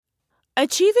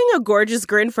Achieving a gorgeous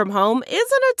grin from home isn't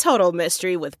a total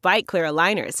mystery with Byte Clear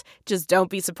aligners. Just don't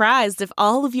be surprised if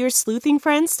all of your sleuthing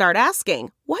friends start asking,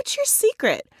 "What's your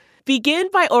secret?" Begin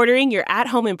by ordering your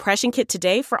at-home impression kit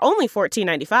today for only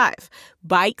 $14.95.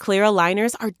 Byte Clear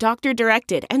aligners are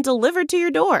doctor-directed and delivered to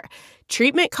your door.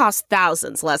 Treatment costs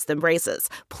thousands less than braces.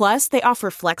 Plus, they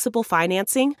offer flexible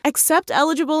financing, accept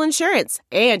eligible insurance,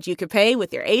 and you can pay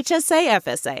with your HSA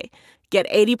FSA. Get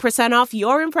 80% off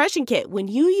your impression kit when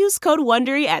you use code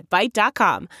WONDERY at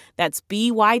Byte.com. That's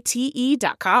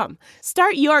BYTE.com.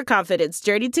 Start your confidence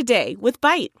journey today with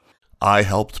Byte. I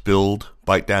helped build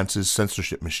ByteDance's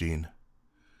censorship machine.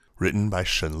 Written by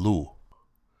Shen Lu.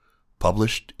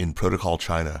 Published in Protocol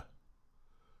China.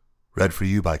 Read for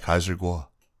you by Kaiser Guo.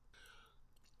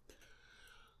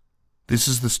 This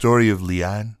is the story of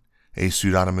Lian, a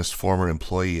pseudonymous former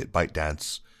employee at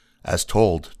ByteDance, as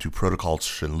told to Protocol's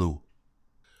Shen Lu.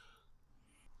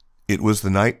 It was the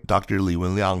night Dr. Li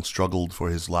Wenliang struggled for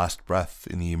his last breath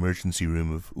in the emergency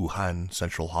room of Wuhan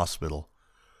Central Hospital.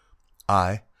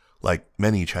 I, like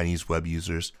many Chinese web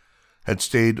users, had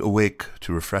stayed awake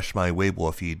to refresh my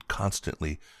Weibo feed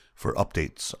constantly for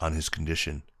updates on his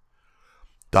condition.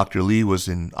 Dr. Li was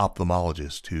an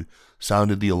ophthalmologist who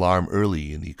sounded the alarm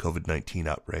early in the COVID-19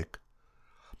 outbreak.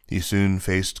 He soon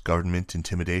faced government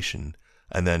intimidation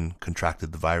and then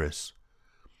contracted the virus.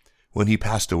 When he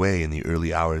passed away in the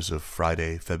early hours of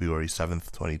Friday, February 7th,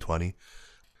 2020,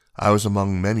 I was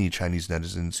among many Chinese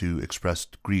netizens who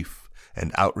expressed grief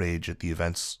and outrage at the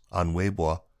events on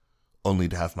Weibo, only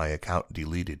to have my account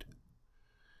deleted.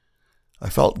 I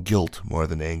felt guilt more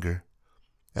than anger.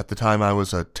 At the time, I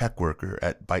was a tech worker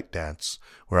at ByteDance,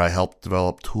 where I helped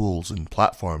develop tools and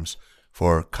platforms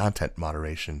for content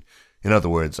moderation. In other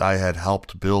words, I had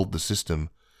helped build the system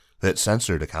that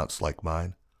censored accounts like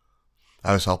mine.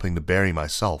 I was helping to bury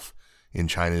myself in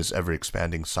China's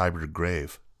ever-expanding cyber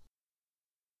grave.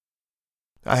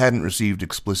 I hadn't received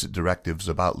explicit directives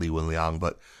about Li Wenliang,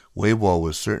 but Weibo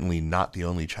was certainly not the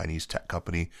only Chinese tech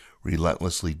company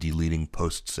relentlessly deleting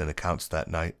posts and accounts that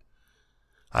night.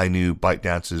 I knew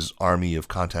ByteDance's army of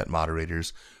content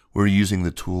moderators were using the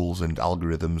tools and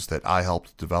algorithms that I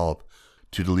helped develop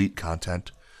to delete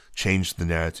content, change the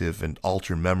narrative, and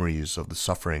alter memories of the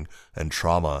suffering and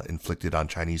trauma inflicted on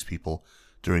Chinese people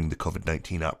during the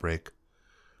COVID-19 outbreak.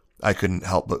 I couldn't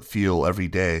help but feel every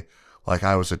day like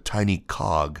I was a tiny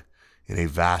cog in a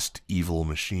vast evil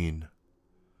machine.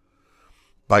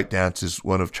 ByteDance is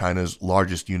one of China's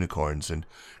largest unicorns and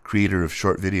creator of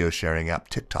short video sharing app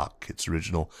TikTok, its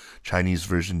original Chinese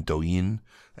version Douyin,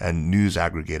 and news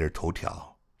aggregator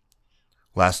Toutiao.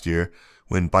 Last year,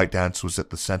 when ByteDance was at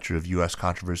the center of U.S.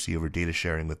 controversy over data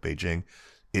sharing with Beijing,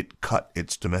 it cut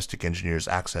its domestic engineers'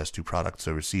 access to products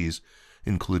overseas,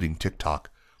 including TikTok.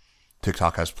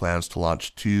 TikTok has plans to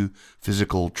launch 2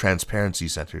 physical transparency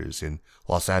centers in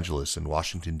Los Angeles and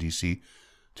Washington, D.C.,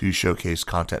 to showcase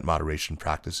content moderation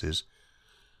practices.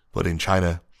 But in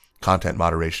China, content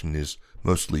moderation is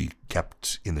mostly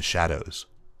kept in the shadows.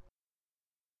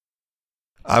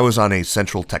 I was on a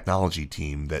central technology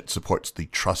team that supports the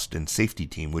trust and safety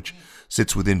team, which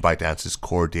sits within ByteDance's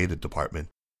core data department.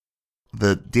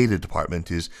 The data department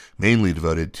is mainly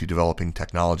devoted to developing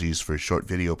technologies for short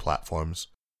video platforms.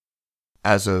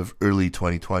 As of early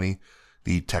 2020,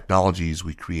 the technologies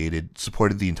we created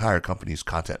supported the entire company's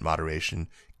content moderation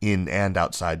in and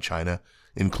outside China,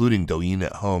 including Douyin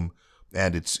at home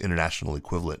and its international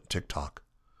equivalent, TikTok.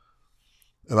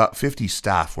 About 50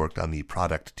 staff worked on the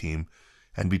product team,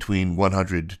 and between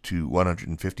 100 to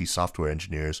 150 software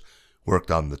engineers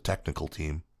worked on the technical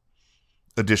team.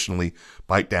 Additionally,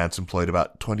 ByteDance employed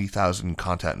about 20,000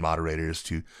 content moderators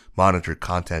to monitor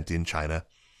content in China.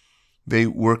 They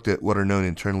worked at what are known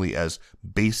internally as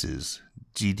bases,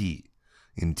 GD,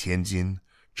 in Tianjin,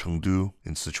 Chengdu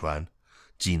in Sichuan,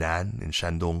 Jinan in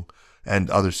Shandong, and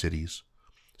other cities.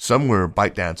 Some were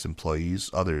ByteDance employees,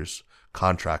 others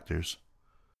contractors.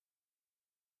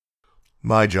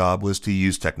 My job was to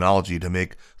use technology to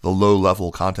make the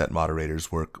low-level content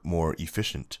moderators work more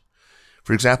efficient.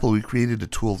 For example, we created a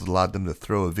tool that allowed them to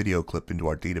throw a video clip into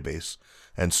our database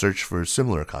and search for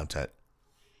similar content.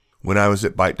 When I was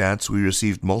at ByteDance, we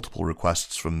received multiple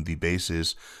requests from the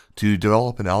bases to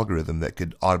develop an algorithm that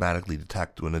could automatically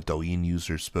detect when a Douyin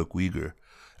user spoke Uyghur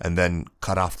and then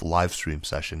cut off the live stream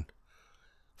session.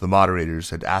 The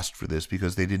moderators had asked for this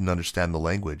because they didn't understand the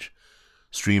language.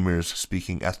 Streamers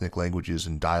speaking ethnic languages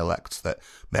and dialects that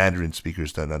Mandarin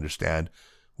speakers don't understand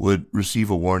would receive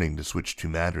a warning to switch to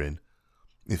Mandarin.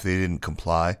 If they didn't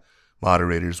comply,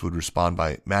 moderators would respond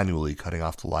by manually cutting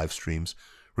off the live streams,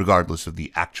 regardless of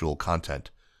the actual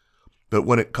content. But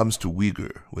when it comes to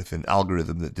Uyghur, with an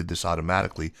algorithm that did this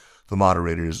automatically, the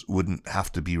moderators wouldn't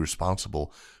have to be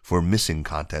responsible for missing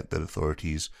content that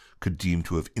authorities could deem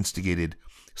to have instigated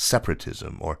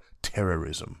separatism or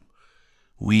terrorism.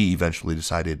 We eventually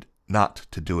decided not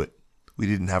to do it. We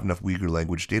didn't have enough Uyghur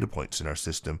language data points in our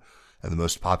system, and the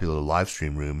most popular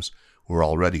livestream rooms were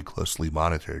already closely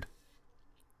monitored.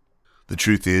 The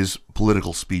truth is,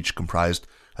 political speech comprised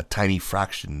a tiny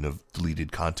fraction of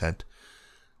deleted content.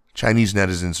 Chinese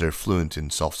netizens are fluent in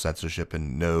self-censorship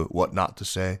and know what not to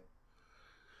say.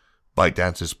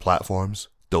 ByteDance's platforms,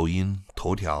 Douyin,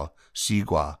 Toutiao,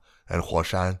 Xigua, and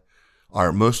Huoshan,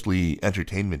 are mostly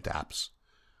entertainment apps.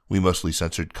 We mostly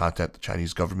censored content the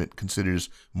Chinese government considers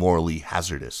morally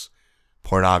hazardous: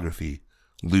 pornography,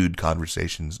 lewd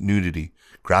conversations, nudity,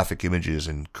 graphic images,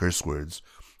 and curse words,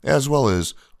 as well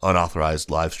as unauthorized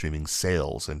live streaming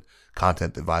sales and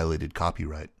content that violated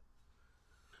copyright.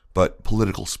 But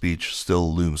political speech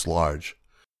still looms large.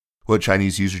 What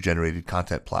Chinese user-generated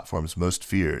content platforms most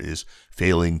fear is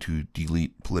failing to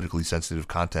delete politically sensitive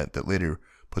content that later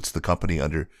puts the company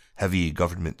under heavy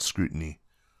government scrutiny.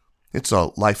 It's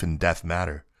a life-and-death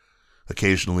matter.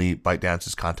 Occasionally,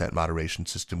 ByteDance's content moderation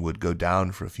system would go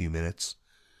down for a few minutes.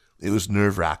 It was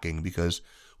nerve-wracking because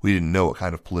we didn't know what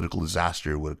kind of political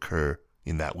disaster would occur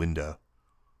in that window.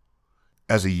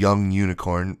 As a young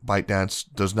unicorn, ByteDance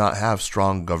does not have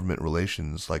strong government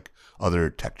relations like other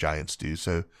tech giants do,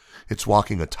 so it's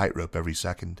walking a tightrope every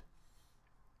second.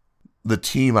 The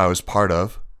team I was part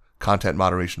of, content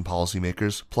moderation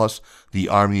policymakers, plus the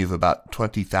army of about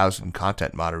 20,000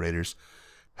 content moderators,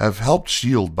 have helped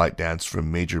shield ByteDance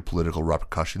from major political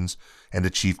repercussions and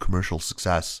achieve commercial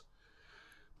success.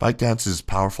 ByteDance's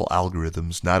powerful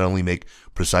algorithms not only make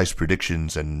precise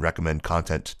predictions and recommend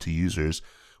content to users,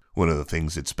 one of the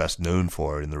things it's best known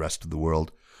for in the rest of the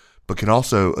world, but can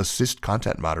also assist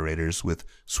content moderators with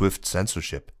swift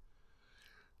censorship.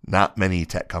 Not many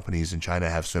tech companies in China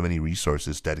have so many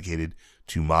resources dedicated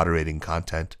to moderating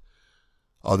content.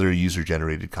 Other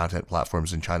user-generated content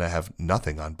platforms in China have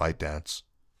nothing on ByteDance.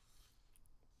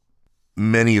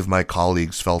 Many of my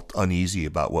colleagues felt uneasy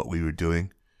about what we were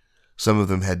doing. Some of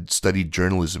them had studied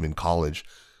journalism in college.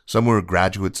 Some were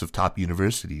graduates of top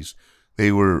universities.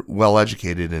 They were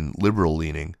well-educated and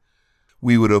liberal-leaning.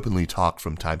 We would openly talk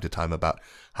from time to time about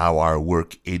how our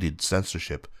work aided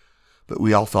censorship, but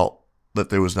we all felt that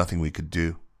there was nothing we could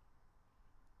do.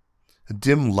 A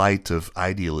dim light of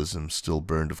idealism still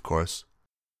burned, of course.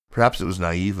 Perhaps it was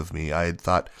naive of me. I had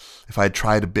thought if I had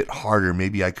tried a bit harder,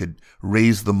 maybe I could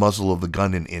raise the muzzle of the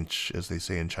gun an inch, as they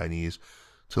say in Chinese,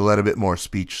 to let a bit more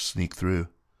speech sneak through.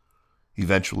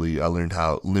 Eventually, I learned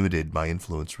how limited my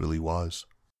influence really was.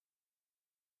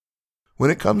 When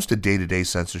it comes to day-to-day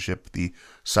censorship, the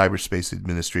Cyberspace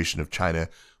Administration of China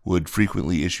would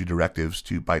frequently issue directives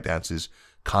to ByteDance's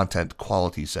Content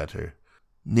Quality Center,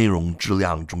 内容质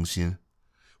量中心,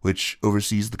 which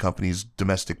oversees the company's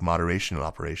domestic moderation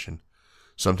operation,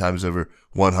 sometimes over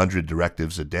 100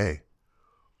 directives a day.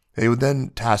 They would then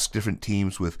task different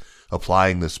teams with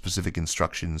applying the specific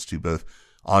instructions to both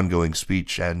ongoing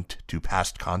speech and to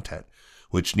past content,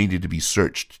 which needed to be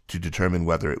searched to determine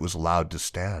whether it was allowed to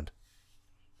stand.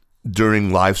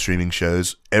 During live streaming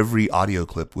shows, every audio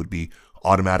clip would be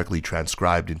automatically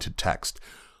transcribed into text,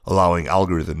 allowing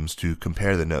algorithms to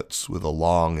compare the notes with a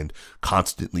long and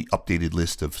constantly updated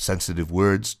list of sensitive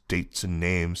words, dates, and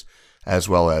names, as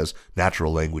well as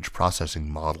natural language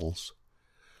processing models.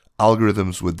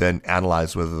 Algorithms would then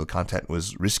analyze whether the content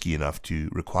was risky enough to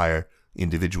require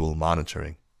individual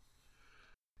monitoring.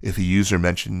 If a user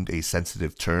mentioned a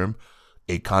sensitive term,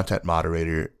 a content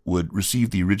moderator would receive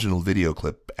the original video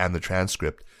clip and the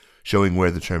transcript showing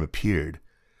where the term appeared.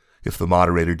 If the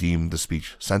moderator deemed the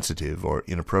speech sensitive or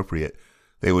inappropriate,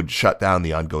 they would shut down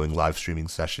the ongoing live streaming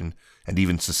session and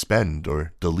even suspend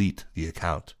or delete the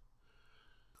account.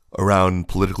 Around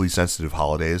politically sensitive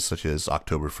holidays such as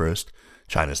October 1st,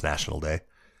 China's National Day,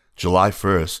 July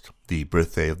 1st, the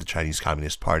birthday of the Chinese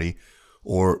Communist Party,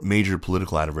 or major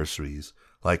political anniversaries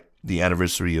like the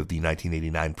anniversary of the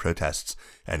 1989 protests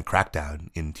and crackdown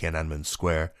in Tiananmen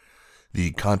Square,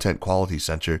 the Content Quality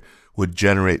Center would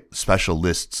generate special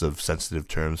lists of sensitive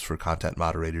terms for content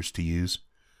moderators to use.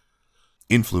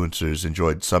 Influencers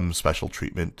enjoyed some special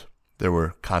treatment. There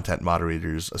were content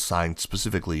moderators assigned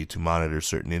specifically to monitor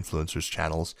certain influencers'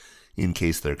 channels in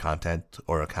case their content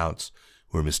or accounts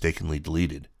were mistakenly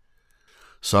deleted.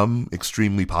 Some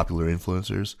extremely popular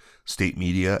influencers, state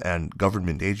media, and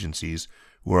government agencies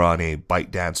were on a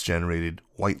ByteDance-generated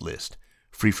whitelist,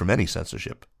 free from any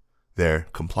censorship. Their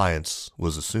compliance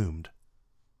was assumed.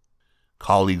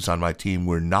 Colleagues on my team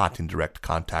were not in direct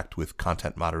contact with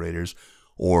content moderators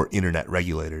or internet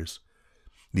regulators.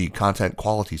 The Content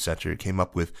Quality Center came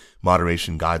up with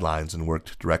moderation guidelines and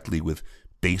worked directly with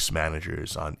base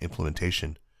managers on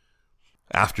implementation.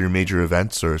 After major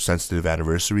events or sensitive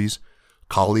anniversaries,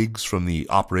 colleagues from the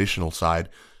operational side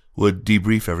would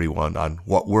debrief everyone on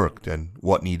what worked and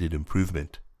what needed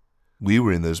improvement. We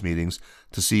were in those meetings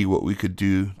to see what we could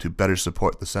do to better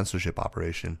support the censorship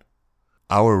operation.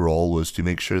 Our role was to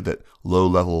make sure that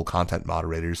low-level content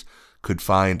moderators could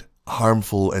find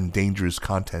harmful and dangerous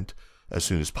content as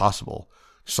soon as possible,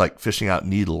 just like fishing out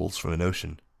needles from an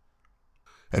ocean.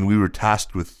 And we were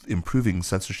tasked with improving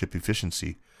censorship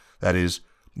efficiency, that is,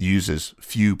 use as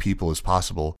few people as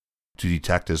possible to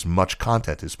detect as much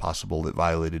content as possible that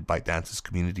violated ByteDance's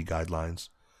community guidelines.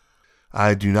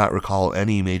 I do not recall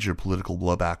any major political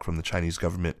blowback from the Chinese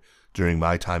government during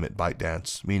my time at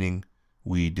ByteDance, meaning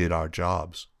we did our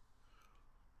jobs.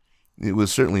 It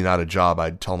was certainly not a job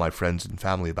I'd tell my friends and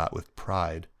family about with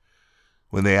pride.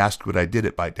 When they asked what I did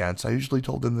at ByteDance, I usually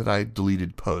told them that I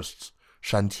deleted posts,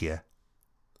 删帖.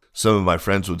 Some of my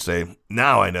friends would say,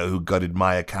 "Now I know who gutted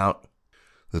my account."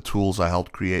 The tools I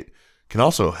helped create can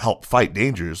also help fight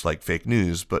dangers like fake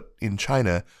news, but in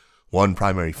China, one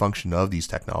primary function of these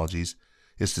technologies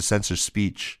is to censor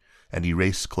speech and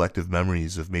erase collective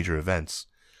memories of major events,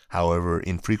 however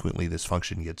infrequently this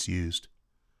function gets used.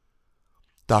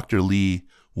 Dr. Li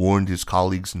warned his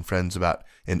colleagues and friends about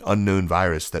an unknown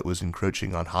virus that was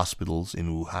encroaching on hospitals in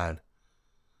Wuhan.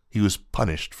 He was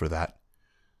punished for that,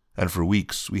 and for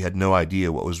weeks we had no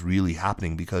idea what was really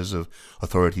happening because of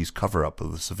authorities' cover-up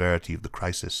of the severity of the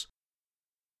crisis.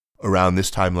 Around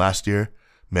this time last year,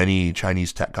 many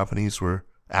Chinese tech companies were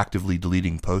actively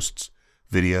deleting posts,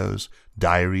 videos,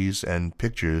 diaries, and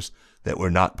pictures that were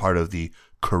not part of the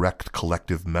correct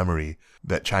collective memory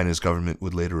that China's government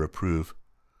would later approve.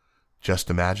 Just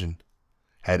imagine,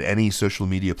 had any social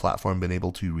media platform been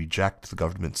able to reject the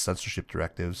government's censorship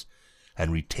directives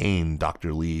and retain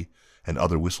Dr. Li and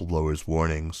other whistleblowers'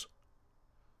 warnings,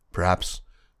 perhaps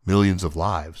millions of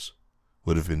lives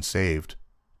would have been saved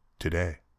today.